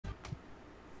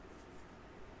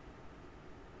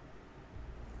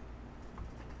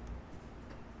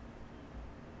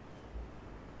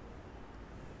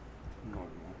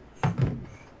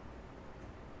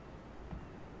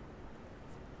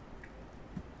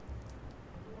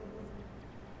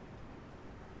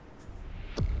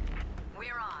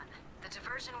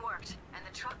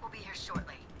here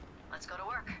shortly. Let's go to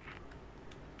work.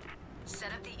 Set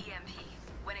up the EMP.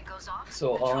 When it goes off,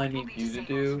 so all I need you to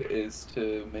do is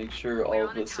to make sure all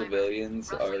of the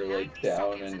civilians are like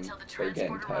down and are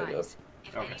getting tied up.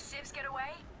 If any civs get away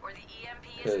or the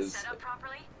EMP isn't Because set up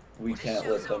properly, we can't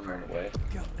let them run away.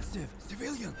 Got a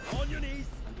civilian. On your knees.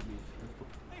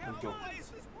 Let's go. Why is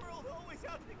this world always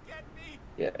out to get me?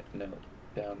 Yeah, no,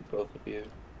 down both of you.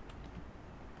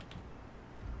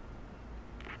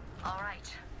 all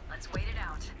right, let's wait it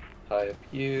out. Tie up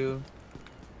you.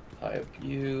 Tie up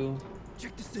you.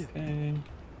 Check the civ. Okay.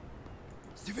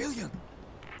 Civilian.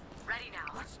 Ready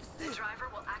now. Watch the The civ. driver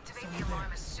will activate the alarm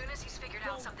as soon as he's figured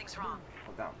out something's wrong.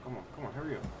 Hold down. Come on,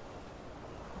 hurry up.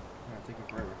 Yeah, taking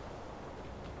forever.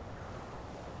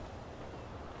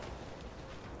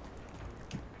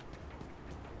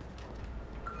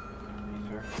 Yes,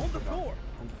 sir. On the floor.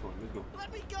 On the floor. Let's go.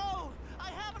 Let me go. I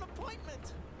have an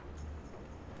appointment.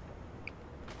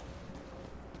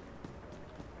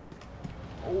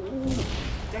 Oh,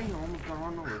 dang! I almost got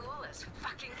run over. Cool as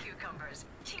fucking cucumbers.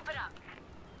 Keep it up.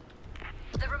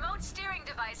 The remote steering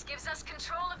device gives us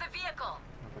control of the vehicle.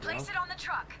 Place it on the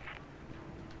truck.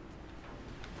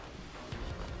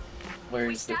 Where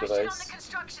We is the stashed it on the device?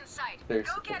 construction site. There's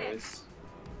Go the get it. device.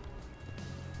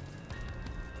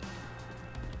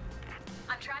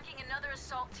 I'm tracking another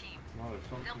assault team. No, there's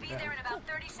something They'll be down. there in about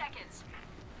 30 seconds.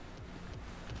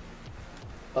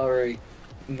 Alright,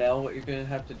 now what you're gonna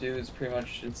have to do is pretty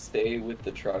much just stay with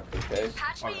the truck, okay?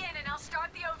 Patch me Okay. in and I'll start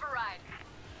the override.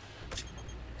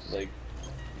 Like,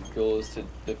 the goal is to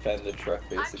defend the truck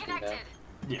I'm basically now. connected.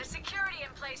 Yeah. There's security in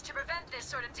place to prevent this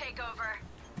sort of takeover.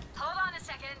 Hold on a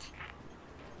second.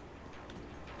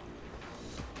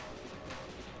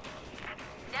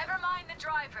 Never mind the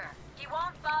driver. He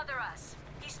won't bother us.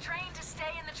 He's trained to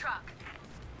stay in the truck.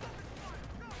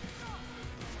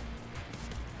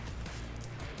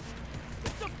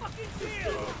 It's a fucking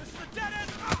deal. This is a dead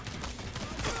end.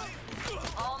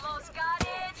 Almost got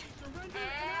it.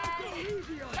 And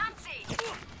Yahtzee.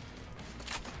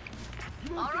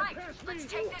 All right, let's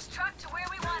take this truck to where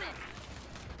we want it.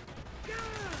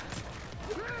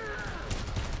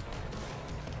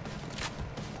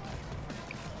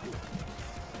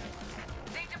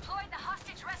 They deployed the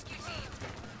hostage rescue team.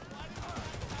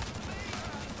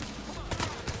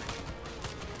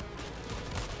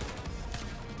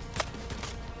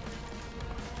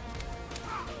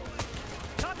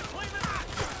 Time to claim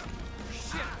it.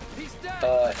 Shit, he's dead.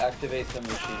 Activate the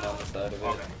machine on the side of it.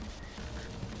 Okay.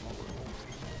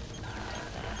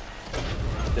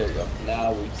 There you go.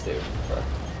 Now we stay with the truck.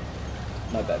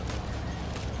 My bad.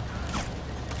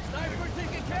 Sniper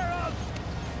taken care of.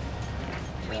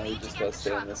 We Now we need to just get gotta the stay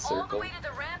in truck this all the circle. way to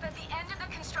the ramp at the end of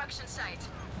the construction site.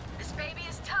 This baby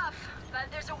is tough, but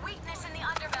there's a weakness in the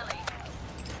underbelly.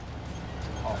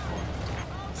 Awful.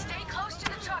 Stay close to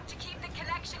the truck to keep the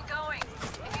connection going.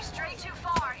 If you stray too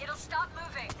far, it'll stop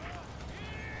moving.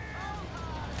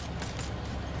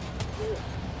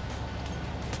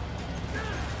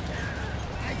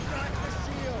 I got the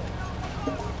shield.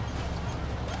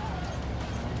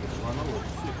 Get run over.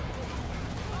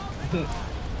 Shit.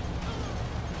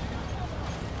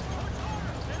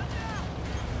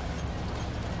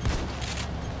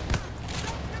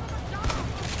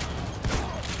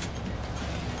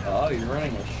 Oh, you're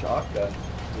running a shotgun.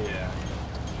 Yeah.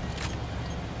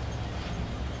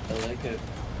 I like it.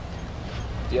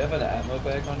 Do you have an ammo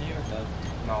bag on you or no?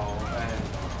 No, and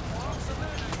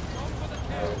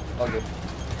Oh, all good.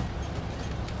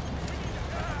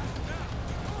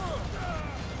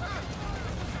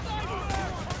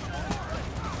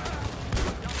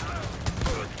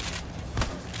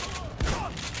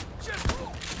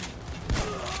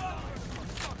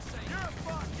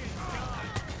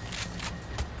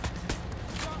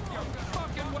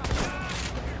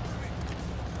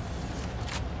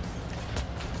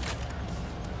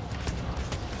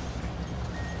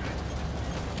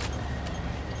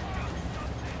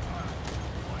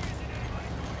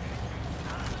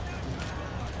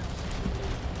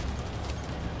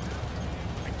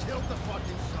 I killed the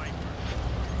fucking sniper.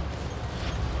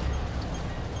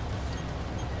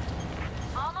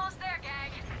 Almost there,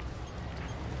 gang.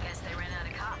 Guess they ran out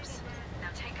of cops. Now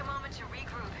take a moment to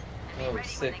regroup and be Oh, ready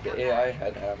sick. when they The come AI back.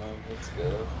 had ammo. Let's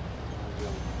go.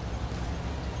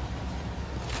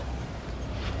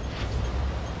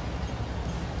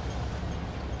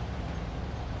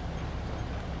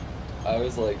 I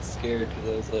was like scared because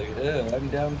I was like, I'm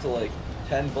down to like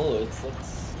 10 bullets.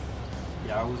 Let's.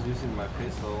 yeah, I was using my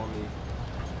pistol only,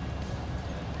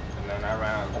 and then I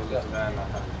ran out of bullets, and then I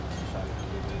had to shot it a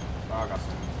little bit. Now I got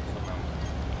some ammo.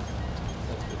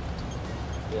 That's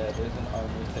good. Yeah, there's an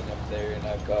armor thing up there, and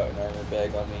I've got an armor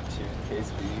bag on me too, in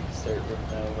case we start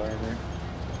running out of armor.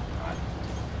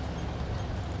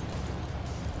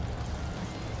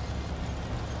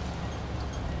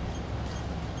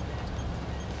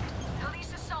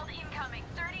 Police assault incoming.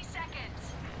 30 seconds.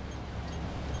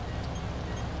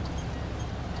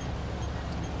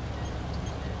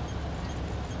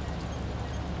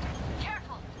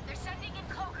 Careful. They're sending in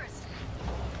cloakers.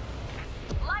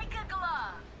 Like a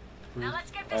glove. Now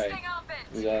let's get this Alright, thing open.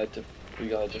 we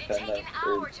gotta defend that,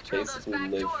 or basically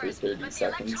live for 30 but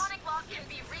seconds. the electronic lock can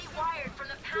be rewired from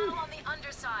the panel on the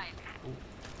underside.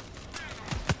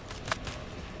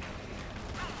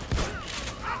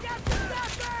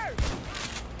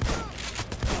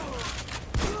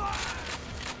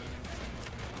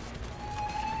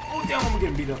 Oh damn, I'm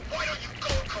getting beat up. Why don't you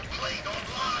go complain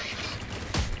online?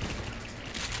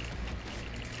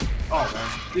 Oh man.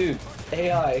 Dude,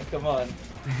 AI, come on.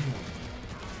 I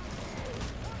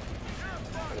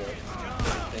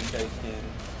think I can.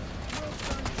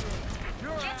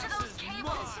 Get to those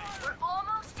cables. We're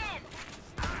almost in.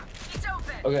 It's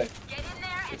open. Okay, Get in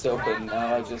there and it's open. grab the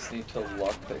Now I loot. just need to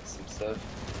lockpick some stuff.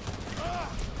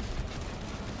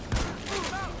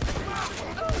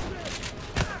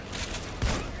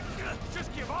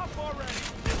 Just give up already.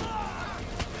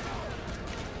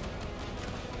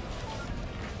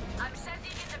 I'm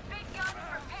sending in the big gun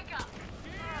for pickup.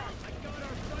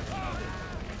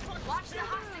 Watch the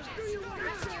hostages.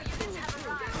 Rescue units have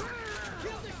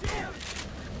arrived.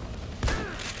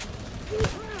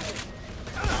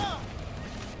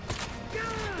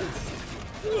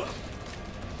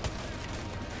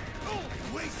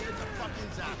 Wasted the fucking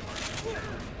zapper.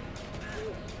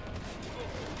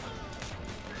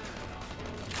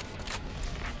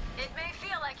 It may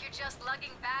feel like you're just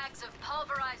lugging bags of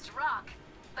pulverized rock,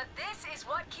 but this is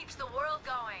what keeps the world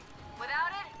going.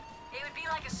 Without it, it would be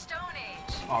like a stone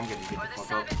age. Oh, I'm getting beat Or the the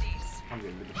fuck up. 70s. I'm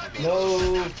getting beat the fuck up.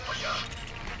 No!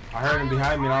 I heard him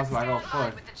behind me and I was like, oh Stand by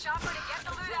fuck. with the chopper to get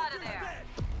the loot out of there.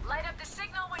 Light up the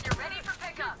signal when you're ready for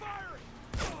pickup.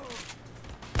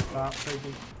 Stop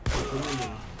taking.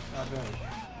 God damn.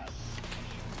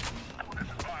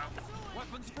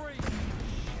 Weapons free.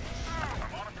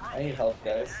 I need help,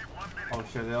 guys. Oh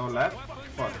shit, they all left?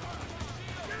 Fuck.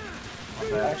 My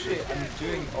bad. Actually, I'm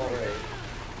doing alright.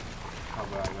 My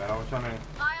bad, man. I was trying to.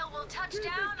 Mile will touch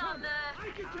down on the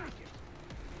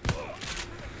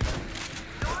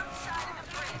north side of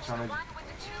the bridge. Trying The to one with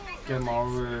the two big get my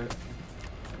buildings. over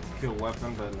kill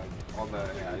weapon, but like all the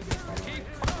AI is just coming.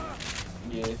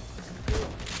 Yeah.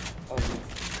 Oh,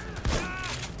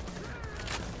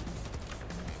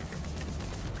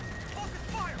 Focus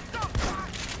fire. Stop.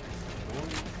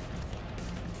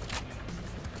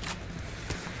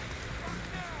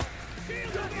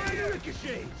 Shield up my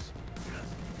ricochets.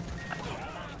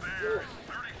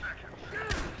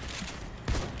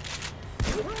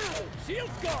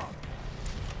 Shield's gone.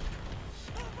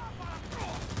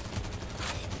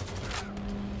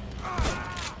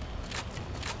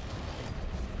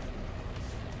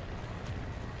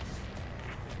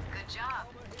 Good job.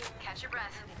 Catch your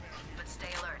breath, but stay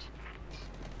alert.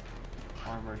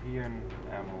 Armor here and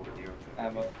ammo here.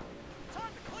 ammo. Time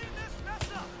to clean this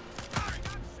mess up.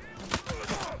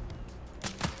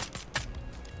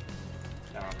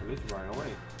 Yeah, police right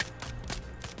away.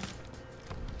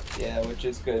 Yeah, which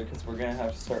is good, because we're gonna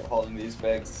have to start hauling these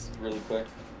bags really quick.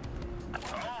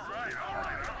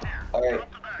 Alright,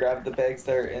 grab the bags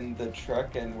that are in the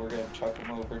truck, and we're gonna chuck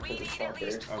them over to We the need at chopper.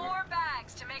 least 4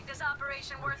 bags to make this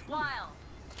operation worthwhile.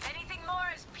 Anything more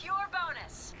is pure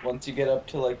bonus. Once you get up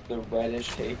to like the reddish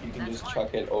tape, you can just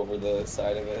chuck it over the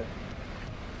side of it.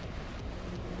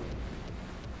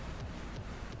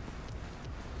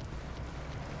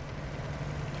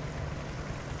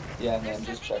 Yeah, and They're then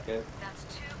just sending chuck it. That's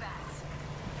 2 bags.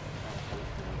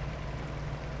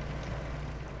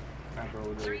 Can't go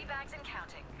with 3 it. bags and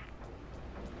counting.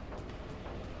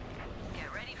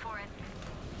 Get ready for it.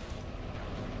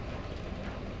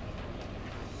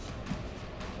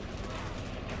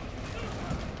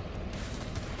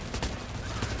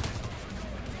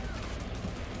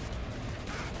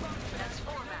 That's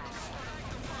 4 bags.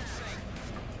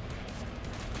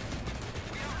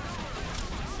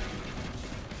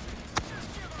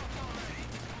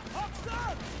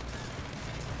 Up,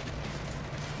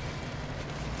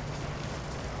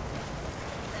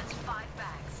 That's 5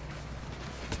 bags.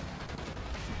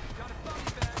 got a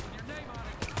body bag with your name on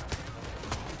it.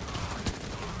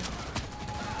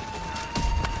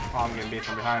 Oh, I'm getting beat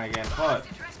from behind again. Fuck.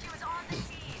 Hostage rescue is on the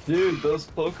scene. Dude, those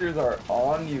cloakers are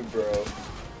on you, bro.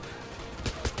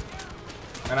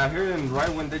 And I hear them right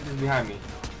when they're just behind me.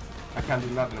 I can't do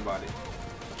nothing about it.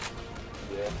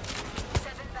 Yeah. 7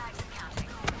 bags and counting.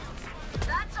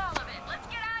 That's all of it. Let's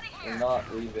get out of here. We're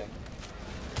not leaving.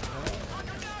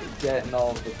 We're getting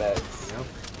all of the bags. Yep.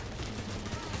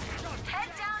 Head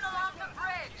down along the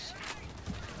bridge.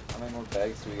 How many more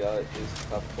bags do we got? Just a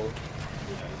couple. Yeah,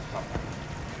 it's a couple.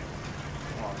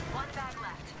 Come on. 1 bag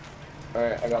left.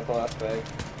 Alright, I got the last bag.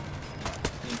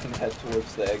 You can head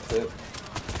towards the exit.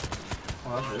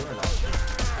 Oh, that's really nice.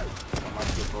 I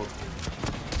might get both.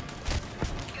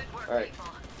 Good work, Alright, people.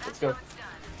 let's That's go. how it's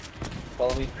done.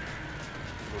 Follow me. Go.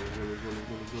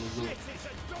 This is a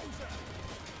dozer.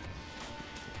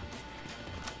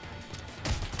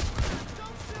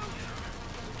 Don't shoot.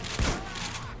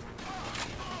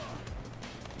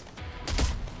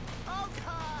 Oh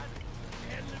God!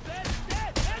 And the bed's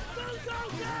dead. That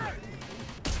bulldozer!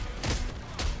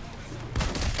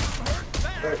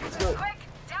 Alright, let's go. Quick,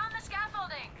 down the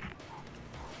scaffolding.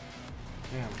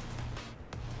 Damn.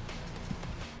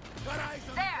 Got eyes on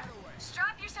the There. getaway.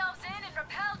 Strap yourselves in and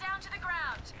rappel down to the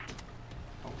ground.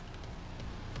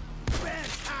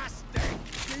 Fantastic!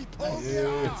 He pulled it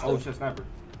Yeah. off. Oh shit, sniper.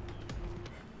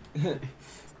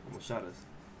 Almost shot us.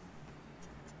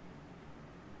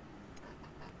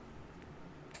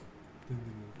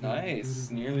 Nice.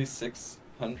 Nearly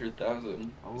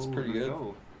 600,000. That's Oh, pretty let's good.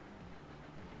 go.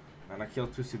 And I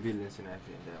killed 2 civilians in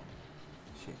accident.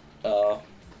 Damn. Shit.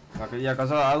 Okay, yeah,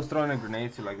 cause I was throwing a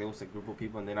grenade to like there was a group of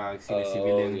people, and then I seen a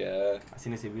civilian. Yeah. I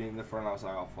seen a civilian in the front. I was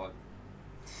like, oh fuck.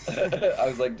 I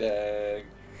was like, dang.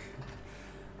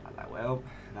 I'm like, well,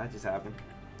 that just happened.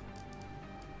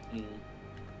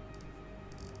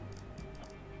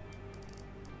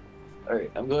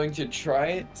 Alright, I'm going to try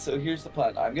it. So here's the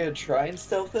plan. I'm going to try and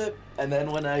stealth it, and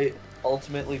then when I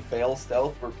ultimately fail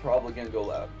stealth, we're probably going to go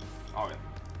loud. Oh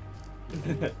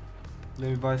yeah. Let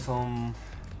me buy some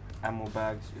ammo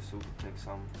bags just so we can take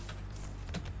some.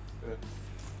 Good.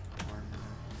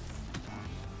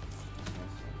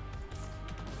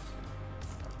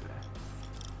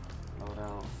 Load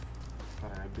out.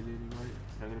 Got an ability,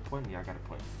 right? Did I get a point? Yeah, I got a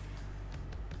point.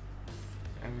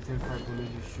 Everything for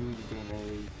bullets, you shoot,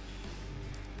 grenade.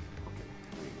 Okay,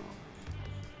 there you go.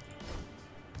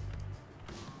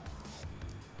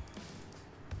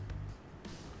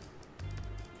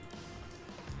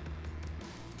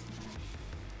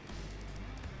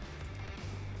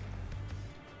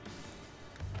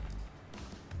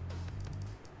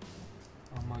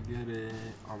 I'ma get it.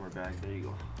 Armor bag, there you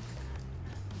go.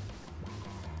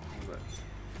 Armor bag.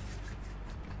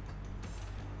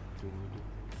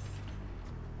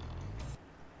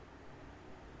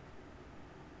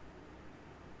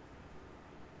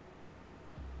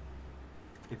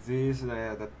 Is this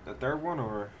the third one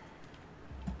or?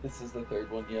 This is the third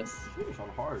one, yes. It's on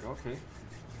hard, okay.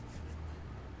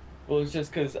 Well, it's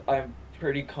just because I'm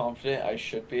pretty confident I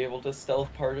should be able to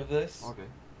stealth part of this. Okay.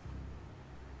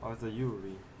 Oh, it's a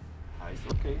Yuri heist.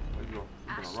 Okay, let's go.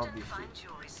 We're gonna rob Ashton this Fine shit.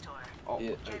 Jewelry Store. Oh,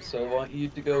 Yeah, Get in so I there. want you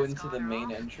to go That's into the gone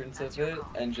main off. entrance That's of your it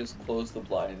call. and just close the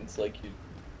blinds like you.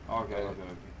 okay, Right. okay.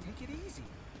 Take it easy.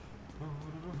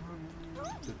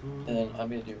 And then I'm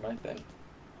gonna do my thing.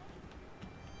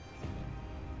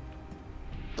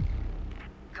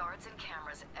 Guards and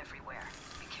cameras everywhere.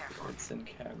 Be careful. Lights and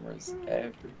cameras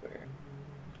everywhere.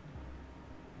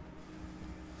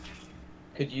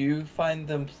 Could you find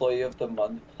the Employee of the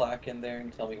Month plaque in there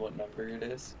and tell me what number it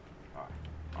is? Alright.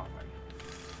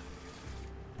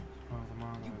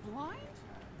 You blind?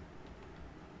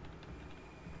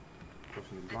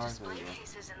 Pushing the The blinds, there display you go.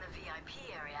 cases in the VIP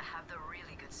area have the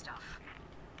really good stuff.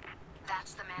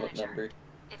 That's the What manager. number?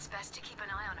 It's best to keep an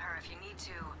eye on her if you need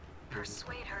to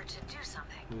persuade her to do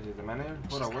something. Who is it, the manager?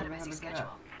 She's Hold on, got what a the hell busy is that?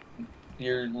 schedule.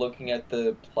 You're looking at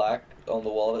the plaque on the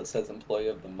wall that says Employee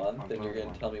of the Month, and Employee you're of the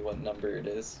gonna Month. tell me what number it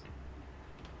is.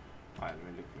 Alright, let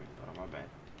me look for it. Oh, my bad.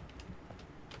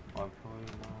 Employee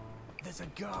now. There's a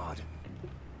guard.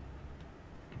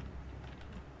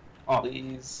 Oh,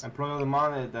 Please. employee of the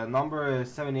month, the number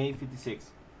is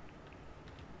 7856.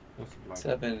 Looks like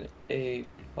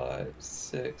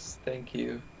 7856. Thank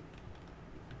you.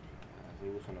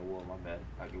 It was on the wall, my bad.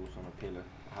 Like it was on a pillar.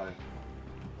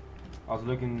 I was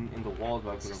looking in the walls,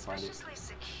 but I couldn't find it.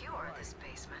 Suspiciously secure, this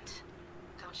basement.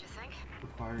 Don't you think?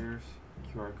 Requires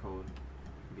QR code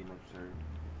being observed.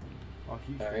 Oh,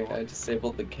 huge. Alright, I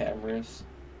disabled the cameras.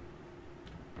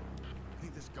 I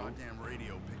think this goddamn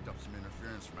radio picked up some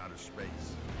interference from outer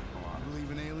space. Come on. You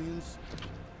believe in aliens?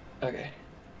 Okay.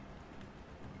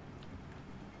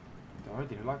 The door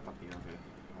didn't lock up here, okay.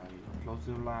 Close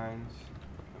the lines.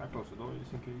 Can I close the door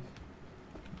just in case?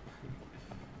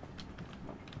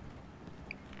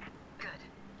 Good.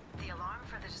 The alarm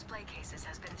for the display cases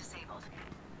has been disabled.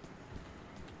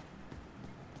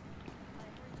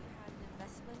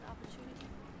 Excellent opportunity.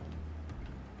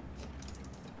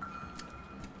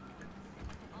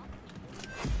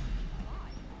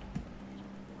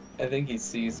 I think he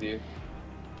sees you.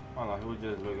 Oh no, he was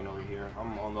just looking over here.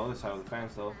 I'm on the other side of the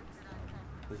fence though.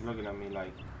 He's looking at me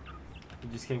like, he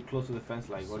just came close to the fence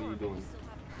like, what are you doing?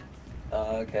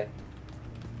 Okay.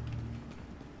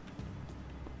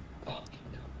 Oh,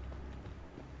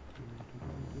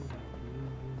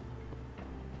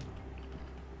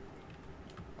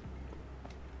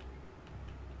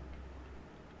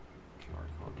 QR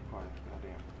code,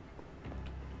 goddamn.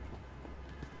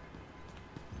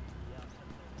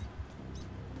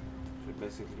 So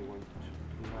basically went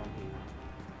around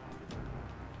here.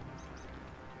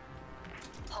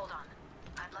 Hold on.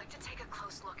 I'd like to take a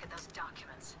close look at those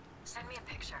documents. Send me a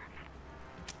picture.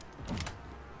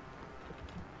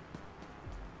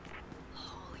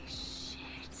 Holy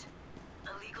shit.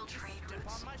 Illegal trade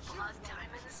routes, blood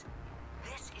diamonds.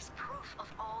 This is proof of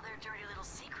all their dirty little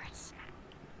secrets.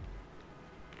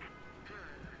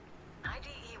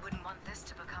 IDE wouldn't want this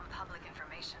to become public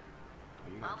information.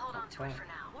 I'll hold on to it for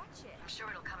now. Watch it. I'm sure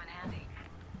it'll come in handy.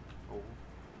 Oh.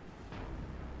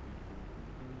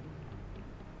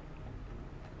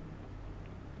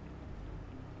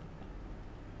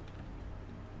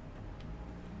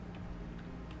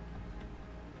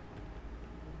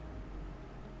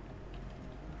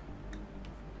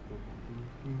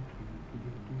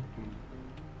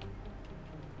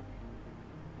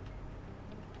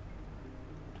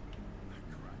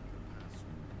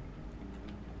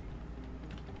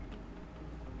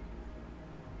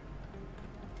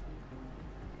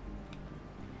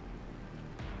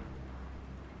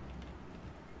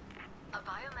 A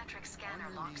biometric scanner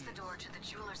locks the door to the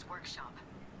jeweler's workshop.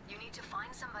 You need to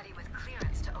find somebody with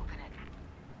clearance to open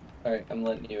it. alright, I'm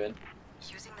letting you in.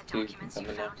 Using the You can documents you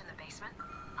come in found now. in the basement,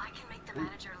 I can make the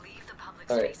manager leave the public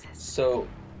Alright, spaces. so,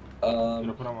 You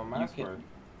gonna put on my mask you or?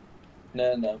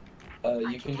 can, no. I You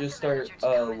can can get just the start manager to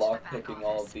go into the back lockpicking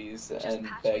all office. of these Just and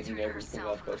patch me bagging through everything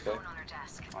herself up, with a okay? phone on her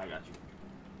desk. I got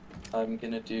you. I'm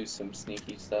gonna do some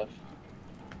sneaky stuff.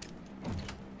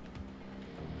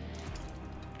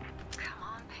 Come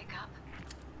on, pick up.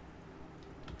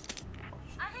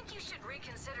 I think you should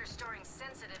reconsider storing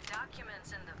sensitive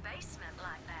documents in the basement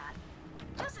like that.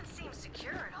 Doesn't seem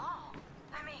secure at all.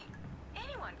 I mean,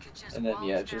 anyone could just And then, waltz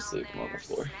yeah, just down leave 'em on the there,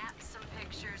 floor. snap some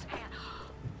pictures, and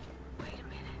wait a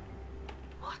minute.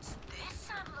 What's this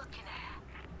I'm looking at?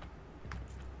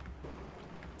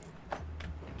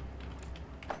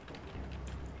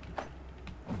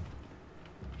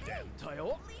 Damn,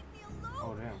 Tayo. Leave me alone.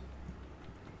 Oh damn.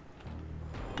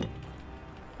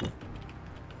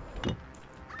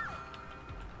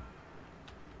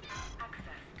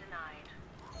 Access denied.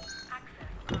 Access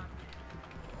granted.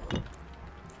 Come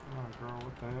on, girl,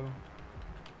 what the hell?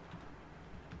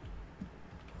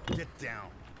 Get down.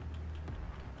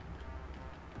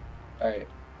 Alright.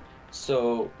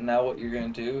 So now what you're gonna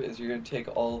do is you're gonna take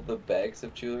all of the bags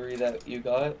of jewelry that you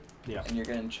got Yeah. and you're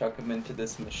gonna chuck them into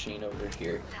this machine over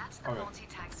here. That's the Okay.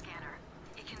 multi-tag scanner.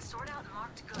 It can sort out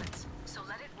marked goods, so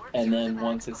let it work And through then the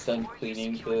once bag it's done before you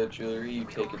cleaning secure the them. jewelry, you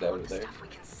We take only it out want of the there. stuff we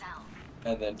can sell.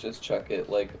 And then just chuck it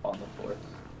like on the floor.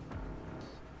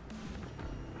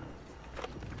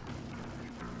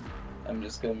 I'm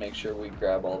just gonna make sure we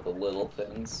grab all the little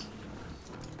things.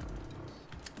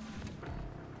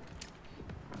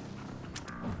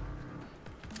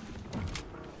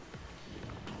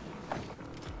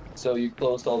 So you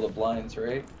closed all the blinds,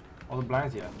 right? All the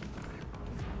blinds, yeah.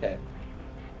 Okay.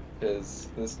 Because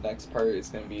this next part is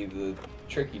gonna be the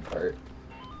tricky part.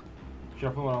 Should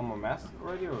I put on my mask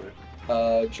already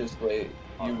or? Just wait.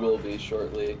 You will be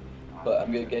shortly. But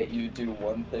I'm gonna get you to do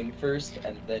one thing first,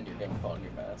 and then you're gonna put on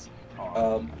your mask. Oh,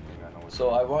 I think I know what So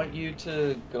I want you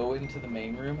to go into the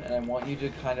main room, and I want you to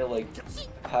kind of like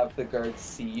have the guards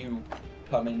see you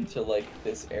come into like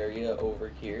this area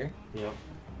over here. Yep.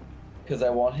 Because I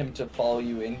want him to follow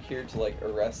you in here to like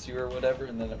arrest you or whatever,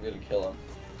 and then I'm gonna kill him.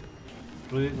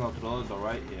 Please, no, throw the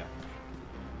right, yeah.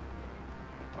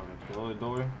 Okay, throw the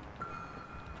door.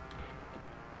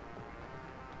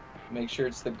 Make sure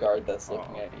it's the guard that's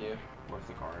looking Oh. at you. Where's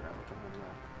the guard at? What the hell is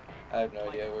that? I have no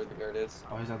idea where the guard is.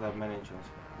 Oh, he's at that main entrance.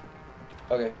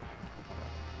 Okay.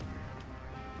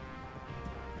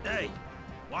 Hey,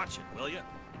 watch it, will ya?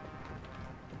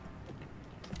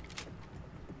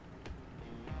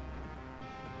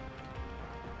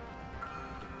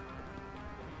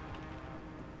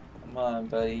 Come on,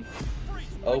 buddy.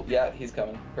 Oh, yeah, he's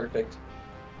coming. Perfect.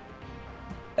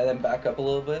 And then back up a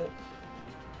little bit.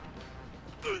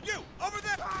 You, over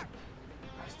there! Ah!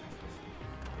 Nice,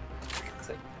 nice, nice.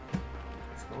 Sick.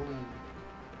 Let's go.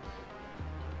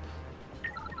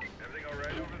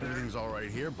 Everything's all right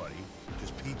here, buddy.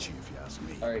 Just peachy, if you ask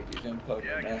me. Alright, you're gonna put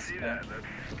Yeah, your I can mask see on. that.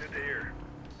 That's good to hear.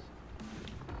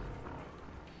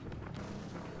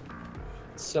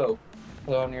 So,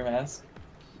 put on your mask.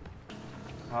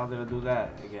 How did I do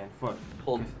that again? Foot.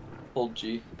 Hold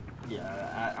G.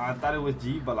 Yeah, I thought it was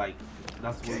G, but like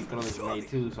that's what you throw the grenade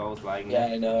too. So I was like, Yeah,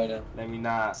 I know. Let me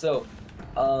not. So,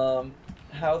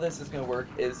 how this is gonna work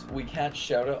is we can't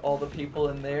shout at all the people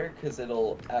in there because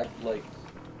it'll act like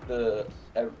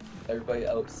everybody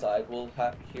outside will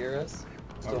hear us.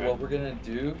 So Okay. what we're gonna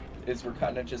do is we're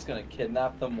kind of just gonna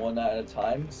kidnap them one at a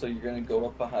time. So you're gonna go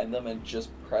up behind them and just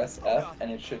press F, and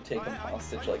it should take them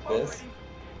hostage like this.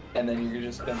 And then you're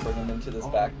just gonna bring them into this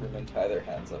back room and tie their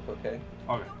hands up, okay?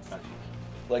 Okay, gotcha.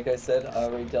 Like I said, I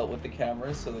already dealt with the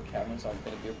cameras, so the cameras aren't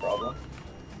gonna be a problem.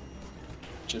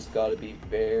 Just gotta be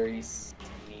very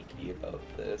sneaky about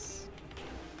this.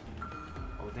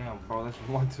 Oh damn, bro, there's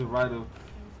one to right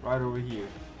over here.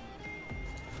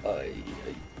 Yeah.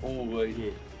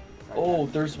 Oh,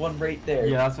 there's one right there.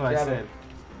 Yeah, that's what Grab I said. him.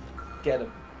 Get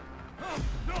him.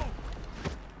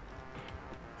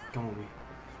 Come with me.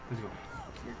 Let's go.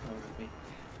 You're coming with me.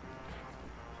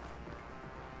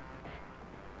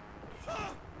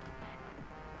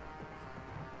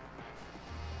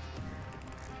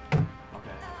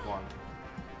 Okay, one.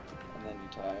 And then you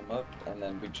tie him up, and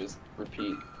then we just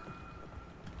repeat.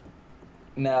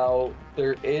 Now,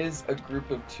 there is a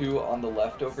group of 2 on the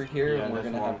left over here, Yeah, and we're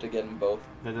there's gonna one. have to get them both.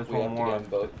 There's We one have to more. get 'em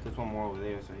both. There's one more over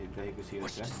there, so he can see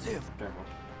us. Yeah? Careful.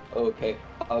 Okay,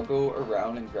 I'll go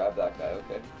around and grab that guy,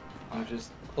 okay? You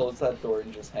just close that door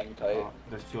and just hang tight.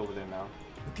 There's 2 over there now.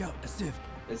 Look out, a sieve.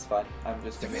 It's fine. I'm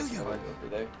just gonna Civilian. throw it over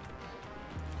there.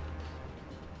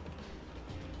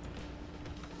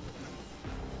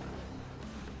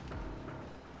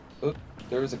 Oop,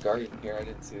 there was a guard in here. I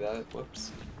didn't see that.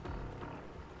 Whoops.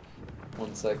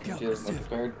 One sec, I'm dealing with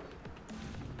the guard.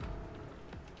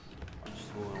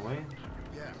 Just moving away.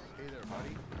 Yeah, hey there,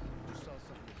 buddy. Just saw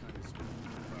something kind of spooky.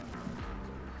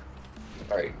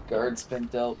 Alright, guard's been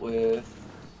dealt with.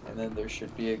 And then there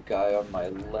should be a guy on my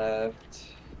left.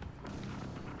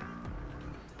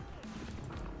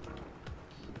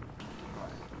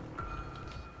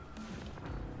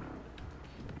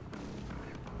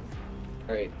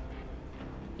 Alright.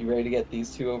 You ready to get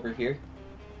these 2 over here?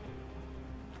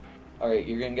 Alright,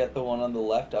 you're gonna get the one on the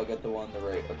left, I'll get the one on the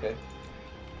right, okay?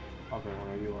 Okay,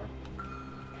 wherever you are.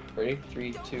 Ready?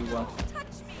 3, 2, 1.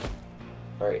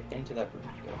 Alright, into that room.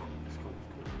 Go. Let's go.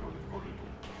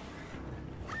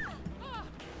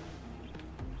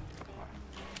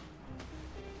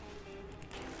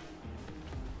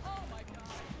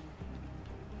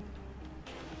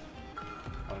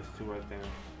 Oh, there's 2 right there.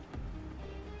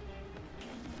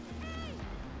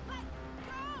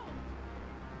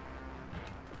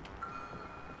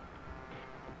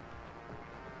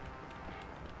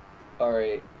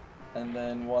 Alright, and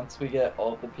then once we get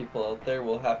all the people out there,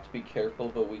 we'll have to be careful,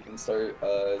 but we can start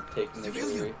taking the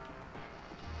jewelry.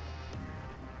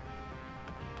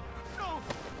 No!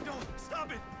 No!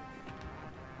 Stop it!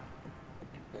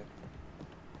 Okay.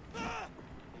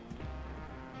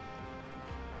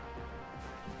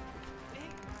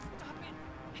 Nick, stop it!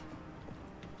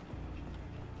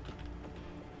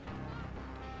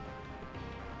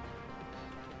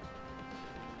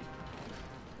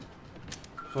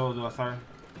 So do I start?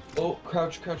 Oh,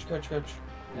 crouch. More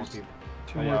There's people.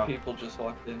 2 Oh, more yeah. people just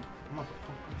walked in.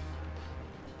 Motherfuckers.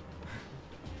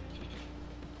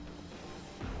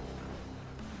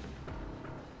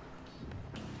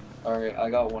 Alright, I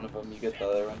got one of them, you get the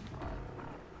other one.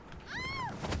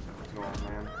 Let's go,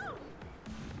 man.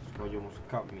 Let's go, you almost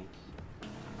cut me.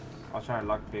 I'll try and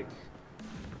lockpick.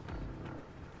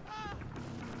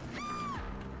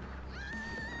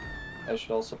 I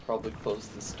should also probably close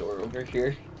this door over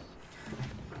here.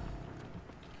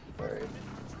 Alright.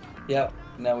 Yep,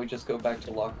 now we just go back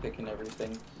to lockpick and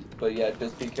everything. But yeah,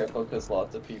 just be careful because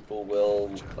lots of people will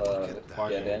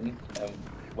get in, and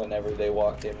whenever they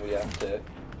walk in, we have to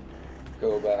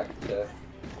go back to,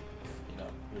 you know.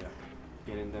 Yeah,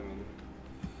 getting them in.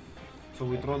 So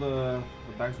we throw the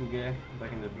bags we get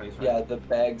back in the place, right? Yeah, the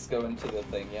bags go into the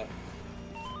thing, yeah.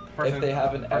 If they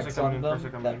have an X on them,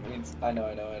 that means... I know.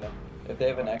 If they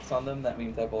have an X on them, that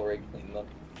means I've already cleaned them.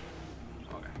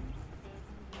 Okay.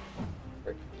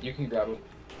 You can grab them.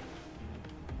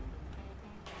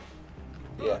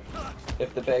 Yeah.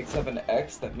 If the bags have an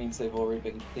X, that means they've already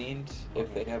been cleaned.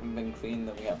 If they haven't been cleaned,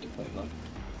 then we have to clean them.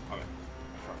 Okay.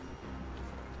 Sure.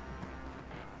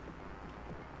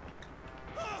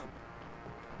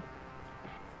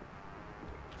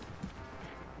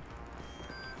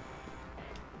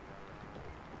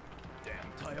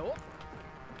 Damn, Tayo.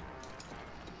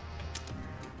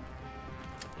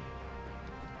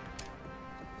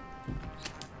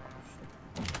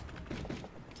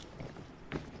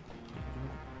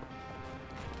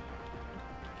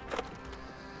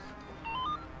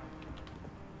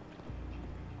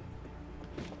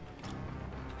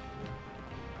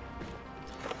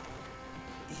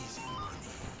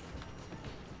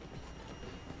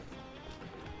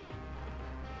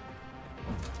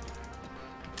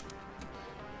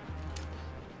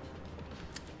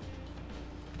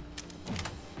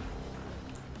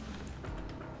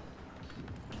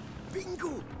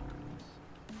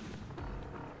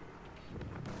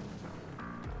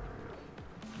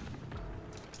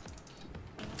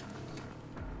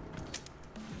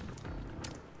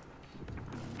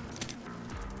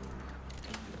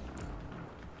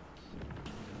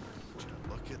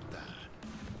 Look at that.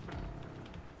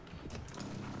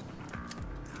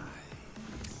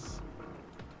 Nice.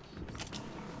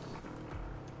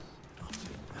 I'll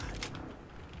take that.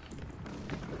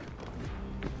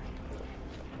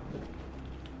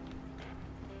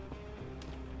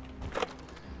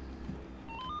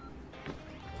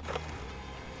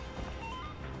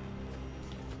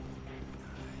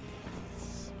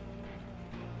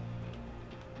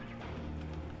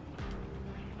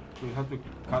 Do we have to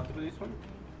cut through this one?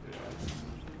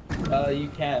 You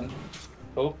can.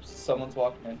 Oops, someone's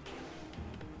walking in.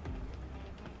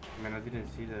 I mean, I didn't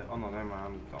see the. Oh no, never mind.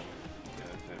 I'm dumb.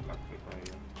 Yeah, it's a lockpick right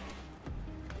here.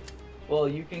 Well,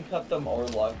 you can cut them or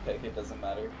lockpick, it doesn't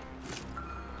matter.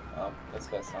 Oh, this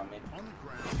guy saw me. On the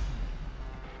ground.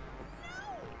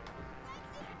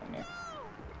 Come here.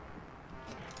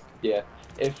 Yeah,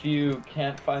 if you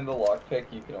can't find the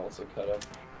lockpick, you can also cut them.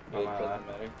 It doesn't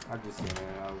matter. I just seen it.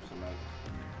 I was like,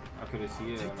 I couldn't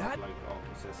see it. And I was like, oh,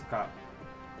 it says cut.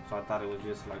 So I thought it was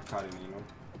just like cutting, you know.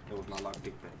 It was not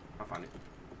lockpick there. I found it.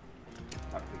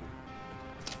 Lockpick.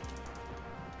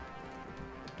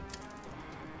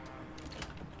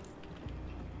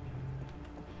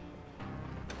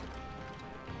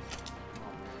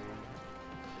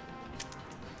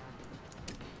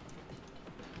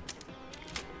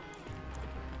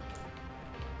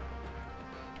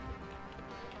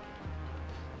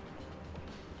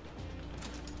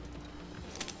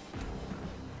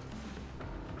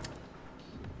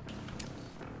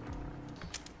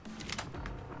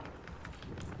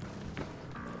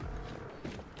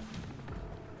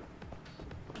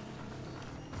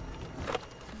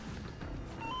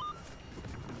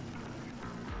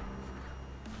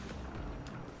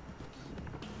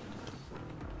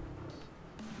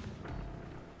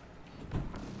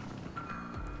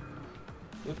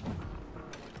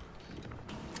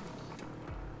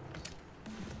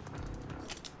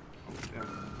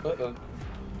 Uh-oh.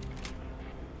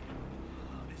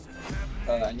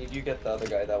 I need you to get the other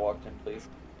guy that walked in, please.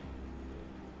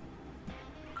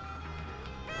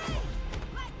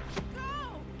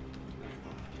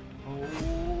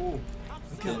 Oh.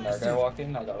 Didn't our guy walk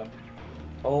in? I got him.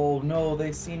 Oh no,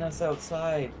 they seen us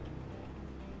outside.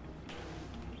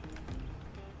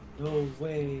 No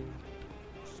way.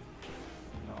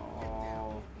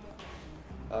 No.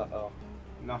 Uh-oh.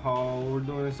 No, we're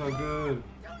doing so good.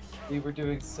 We were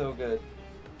doing so good.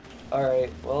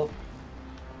 Alright, well.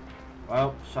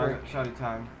 Well, shotty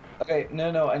time. Okay,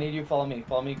 no, I need you to follow me.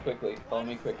 Follow me quickly. Follow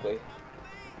me quickly.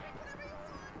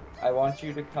 I want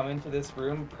you to come into this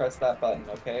room, press that button,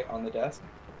 okay? On the desk.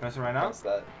 Press it right now? Press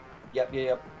that. Yep.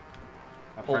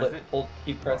 I Hold pressed it. Hold.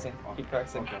 Keep pressing. Oh, Keep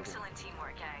pressing. okay. Excellent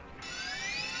teamwork, gang.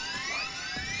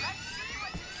 Let's see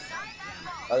what's inside that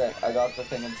vault. Okay, I got the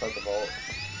thing inside the vault.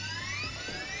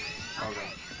 Okay.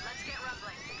 Let's get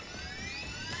rumbling.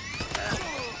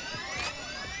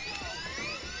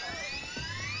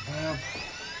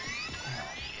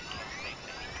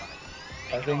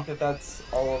 I think that's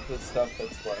all of the stuff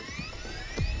that's left. With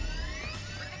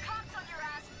the cops on your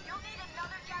ass, you'll need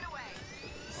another getaway.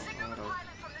 Signal the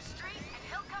pilot from the street and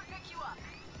he'll come pick you up.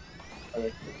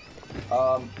 Okay.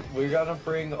 We're gonna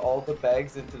bring all the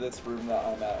bags into this room that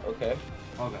I'm at, okay?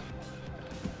 Okay.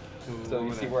 So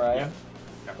you see where I am?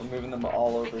 Yeah. We're moving them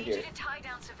all I over need here. you to tie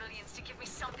down civilians to give me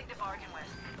something to bargain with.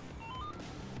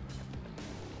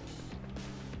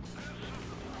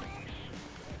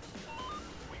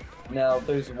 Now,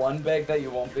 there's one bag that you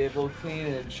won't be able to clean,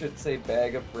 and it should say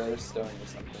bag of rare stone or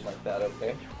something like that,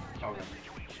 okay? Okay.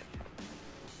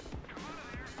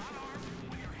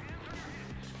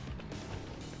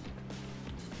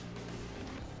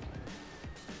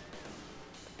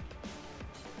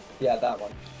 Yeah, that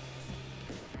one.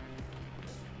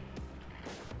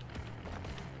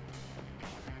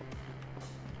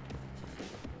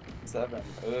 Seven.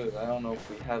 Ooh, I don't know if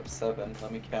we have 7.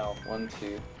 Let me count. 1,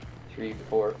 2, 3,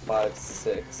 4, 5,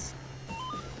 6.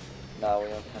 No, we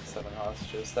only have 7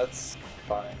 hostages. That's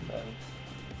fine then.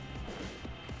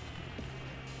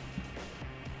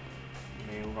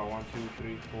 I mean, we got 1, 2,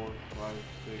 3, 4, 5,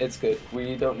 6. It's good.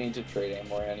 We don't need to trade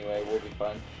anymore anyway. We'll be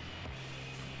fine.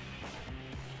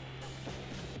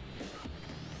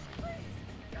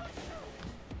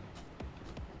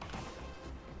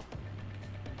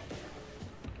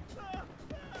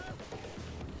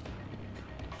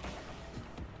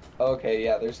 Okay,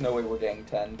 yeah, there's no way we're getting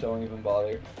 10. Don't even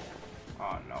bother.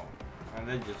 Oh no. And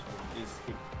they just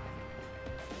keep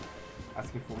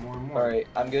asking for more and more. Alright,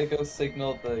 I'm gonna go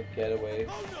signal the getaway.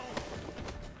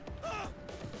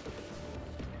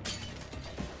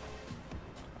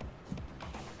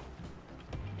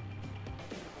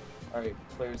 Alright,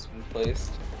 players been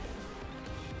placed.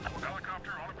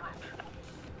 Helicopter on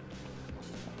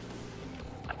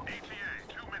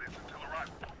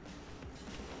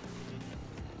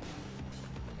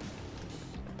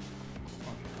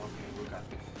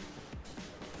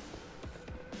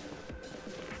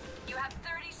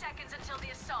seconds until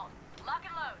the assault. Lock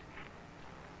and load.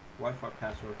 Wi-Fi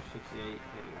password 6889.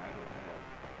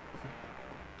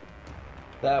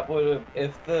 That would have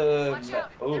if the Watch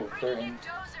out. oh They're they're bringing in. in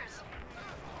dozers.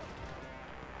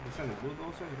 They're sending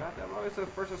bulldozers? You got that, bro? It's the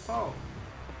first assault.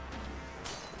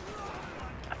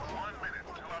 1 minute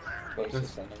till I'm there. Close to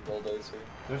sending bulldozer.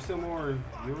 There's still more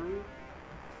Yuri.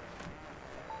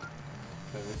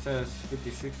 It says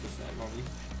 56% only.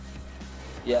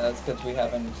 Yeah, that's because we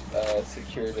haven't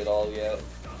secured it all yet.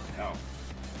 Oh.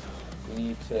 We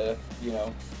need to, you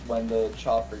know, when the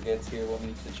chopper gets here, we'll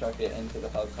need to chuck it into the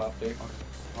helicopter.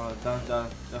 Okay,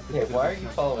 Okay, why are you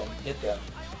following? Get down.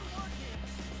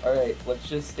 Alright, let's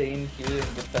just stay in here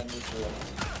and defend this room.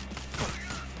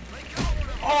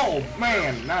 Oh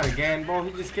man, not again, bro.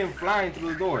 He just came flying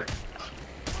through the door.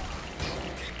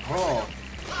 Oh,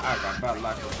 I got bad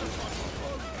luck with this one.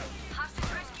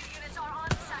 Hostage rescue units are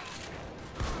on site.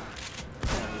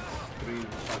 3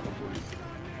 shotgun bullets.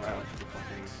 Rounds to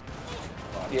fucking.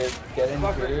 Here, get in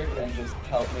here and just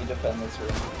help me defend this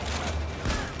room.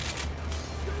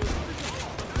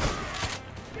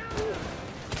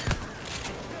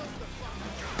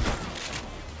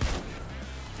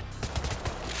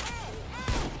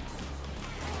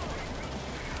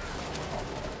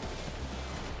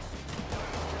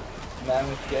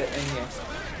 Mammoth, get in here.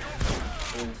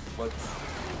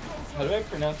 How do I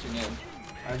pronounce your name?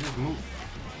 I just moved.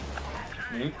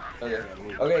 Me? Okay.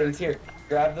 Okay, he's here.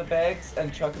 Grab the bags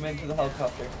and chuck them into the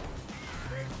helicopter.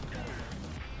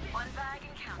 One bag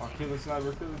and Oh, counting. kill the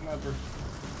sniper, kill the sniper.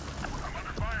 I'm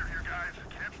under fire here, guys.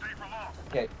 Can't stay for long.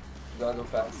 Okay, we gotta go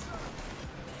fast.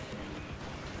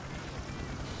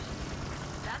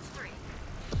 That's 3.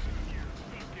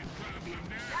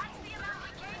 That's the amount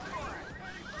we came for.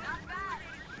 Not bad.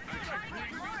 We're trying to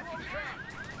get more if we can.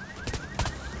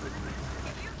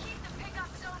 If you keep the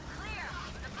pickup zone clear,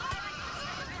 the pilot can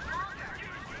stay a bit longer.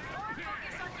 Or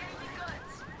focus on getting the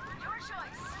goods. Your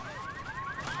choice.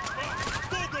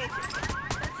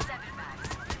 That's 7 bags.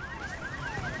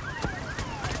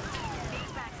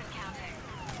 8 bags and counting.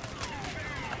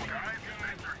 Guys,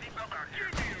 things are heating up out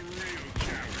here.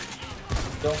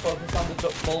 Don't focus on the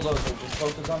bulldozer, just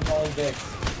focus on hauling bags.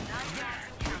 9 bags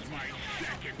and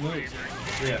counting. Move.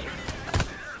 Yeah.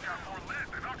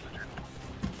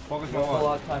 Focus You don't have a on lot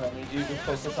what? of time, I need you to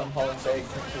focus on hauling bags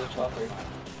into the chopper.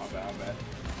 My bad, my bad.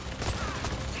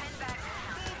 10 bags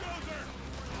and counting.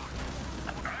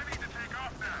 I need to take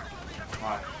off now.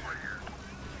 Alright.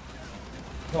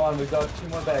 Come on, we've got 2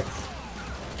 more bags.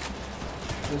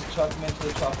 Just chuck them into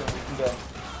the chopper and we can go.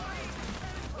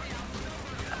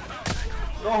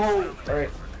 No! Alright.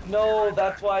 No,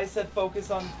 that's why I said focus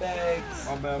on bags.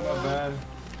 My bad, my bad.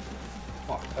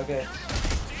 Fuck. Okay.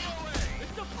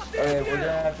 Alright, we're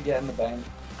gonna have to get in the bank.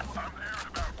 I'm there in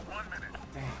about 1 minute.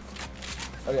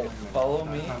 Damn. Okay, follow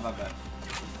me. That's not that bad.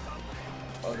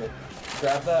 Okay.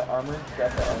 Grab that armor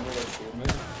that's here. Move.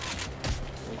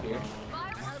 Right here.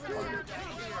 Fire was still down to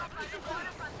the off by the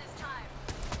waterfront this time.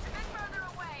 It's a bit further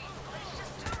away, but it's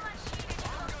just too much heat any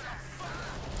closer.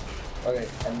 Okay,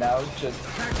 and now just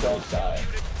don't die.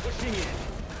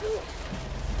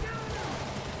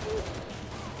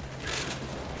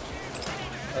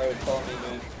 Alright, follow me,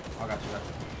 move. I got you.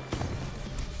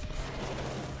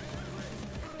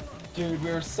 Dude,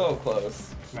 we were so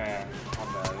close. Man, my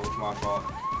bad. It was my fault.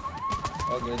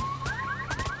 All good.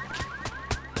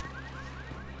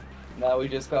 Now we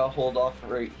just gotta hold off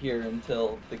right here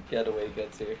until the getaway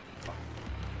gets here.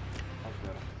 That's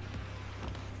better.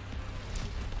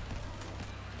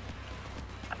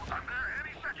 I'm there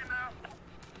any second now.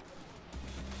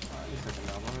 Alright, you second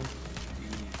now, man.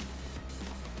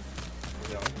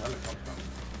 Yeah, helicopter coming.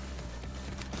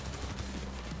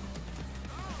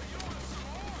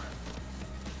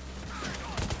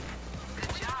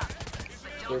 Good job.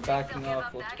 But don't We're think backing they'll give up,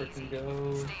 up let's that frickin' easy.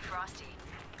 go. Stay frosty.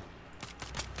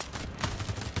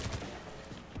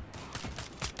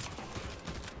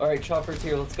 Alright, chopper's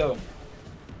here, let's go. All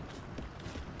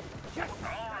right,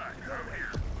 I'm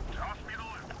here. Toss me the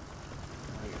loot.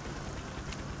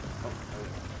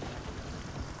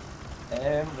 Oh,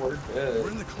 And we're We're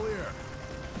in good. the clear.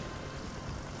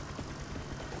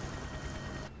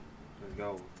 let's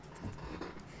go.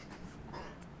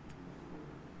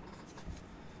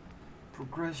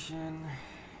 Progression.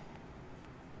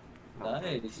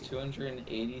 Nice,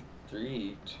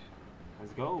 283.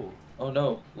 Let's go. Oh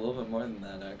no, a little bit more than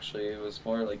that actually. It was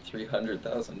more like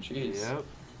 300,000. Jeez. Yep.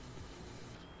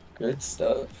 Good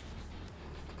stuff.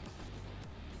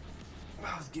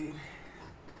 That was good.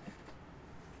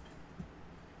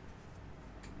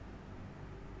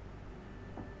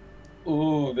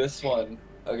 Ooh, this one.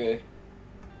 Okay.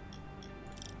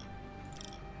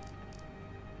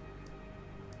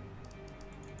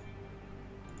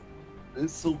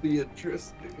 This will be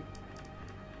interesting.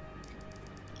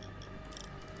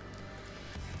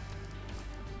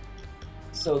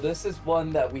 So this is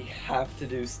one that we have to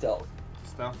do stealth.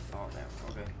 Stealth? Oh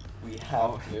damn. Okay. We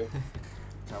have to.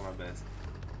 Try my best.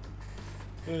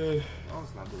 Oh,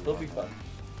 it's not doing it'll be fun.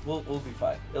 We'll be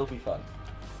fine. It'll be fun.